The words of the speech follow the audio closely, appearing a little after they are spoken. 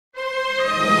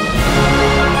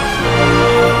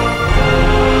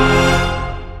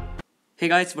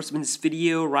guys, what's up in this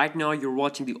video? Right now you're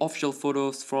watching the official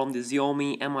photos from the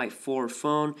Xiaomi Mi4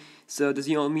 phone. So the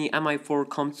Xiaomi Mi4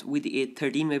 comes with a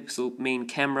 13 megapixel main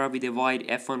camera with a wide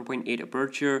f1.8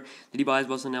 aperture. The device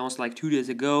was announced like 2 days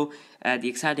ago. The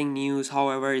exciting news,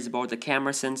 however, is about the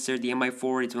camera sensor. The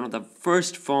Mi4 is one of the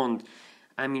first phone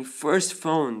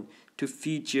to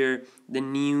feature the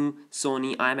new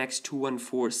Sony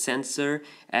IMX214 sensor,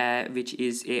 which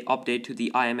is a update to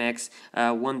the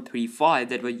IMX135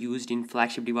 that were used in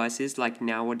flagship devices like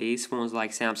nowadays phones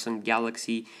like Samsung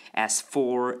Galaxy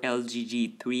S4, LG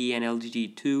G3 and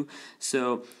LG G2.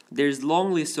 So there's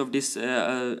long list of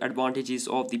disadvantages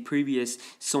of the previous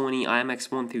Sony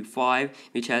IMX135,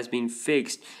 which has been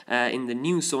fixed in the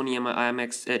new Sony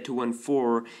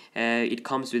IMX214. It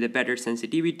comes with a better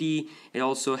sensitivity. It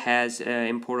also has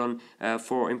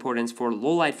importance for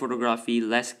low light photography,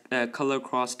 less color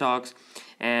crosstalks,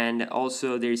 and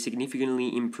also there is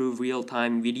significantly improved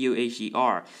real-time video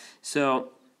HDR.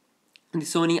 So the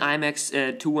Sony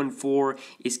IMX214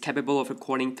 is capable of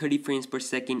recording 30 frames per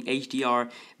second HDR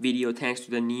video thanks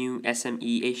to the new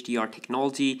SME HDR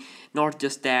technology. Not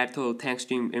just that, though, thanks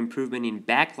to improvement in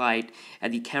backlight,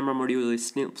 the camera module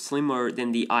is slimmer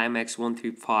than the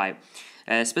IMX135.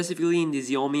 Specifically in the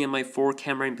Xiaomi Mi4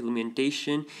 camera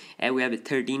implementation, we have a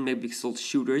 13 megapixel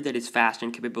shooter that is fast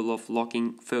and capable of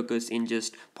locking focus in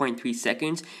just 0.3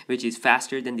 seconds, which is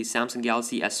faster than the Samsung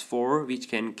Galaxy S4, which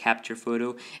can capture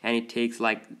photo and it takes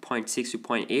like 0.6 to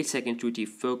 0.8 seconds to achieve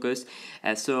focus.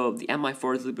 So the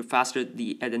Mi4 is a little bit faster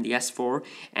than the S4,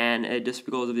 and just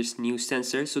because of this new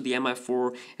sensor. So the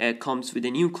Mi4 comes with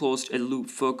a new closed loop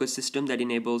focus system that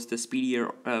enables the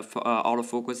speedier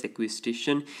autofocus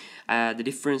acquisition. The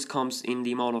difference comes in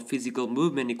the amount of physical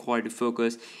movement required to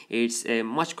focus. It's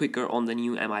much quicker on the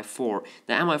new Mi4.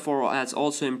 The Mi4 has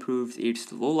also improved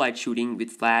its low light shooting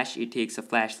with flash. It takes a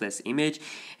flashless image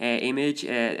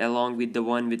along with the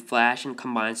one with flash and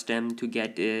combines them to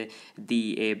get the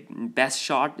best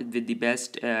shot with the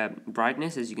best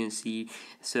brightness, as you can see.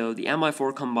 So the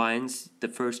Mi4 combines the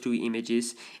first two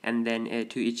images and then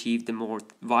to achieve the more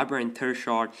vibrant third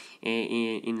shot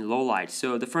in low light.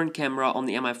 So the front camera on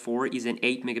the Mi4 is an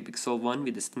 8 megapixel one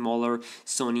with a smaller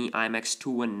Sony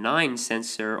IMX219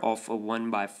 sensor of a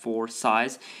 1:4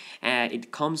 size.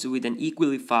 It comes with an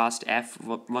equally fast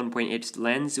f1.8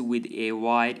 lens with a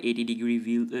wide 80-degree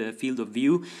field of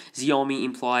view. Xiaomi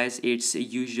implies its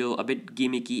usual a bit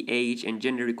gimmicky age and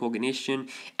gender recognition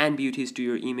and beauties to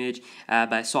your image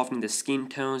by softening the skin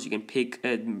tones. You can pick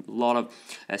a lot of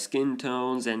skin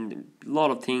tones and a lot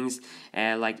of things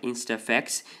like Insta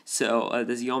effects. So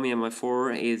the Xiaomi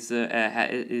Mi4 is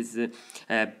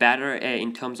better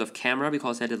in terms of camera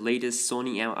because it has the latest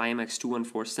Sony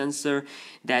IMX214 sensor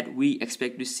that we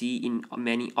expect to see in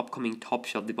many upcoming top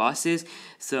shelf devices.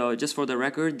 So just for the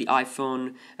record, the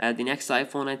next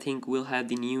iPhone I think will have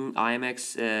the new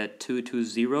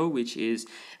IMX220, which is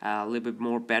a little bit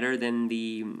more better than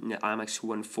the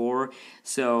IMX214.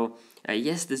 So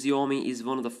yes, the Xiaomi is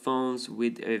one of the phones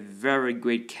with a very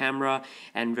great camera,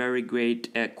 and very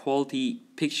great quality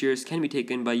pictures can be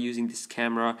taken by using this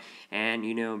camera and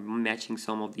matching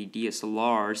some of the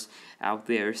DSLRs out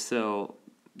there. So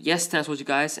yes, thanks for watching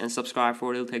guys, and subscribe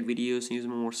for real tech videos and use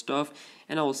more stuff,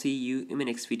 and I will see you in my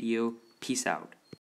next video. Peace out.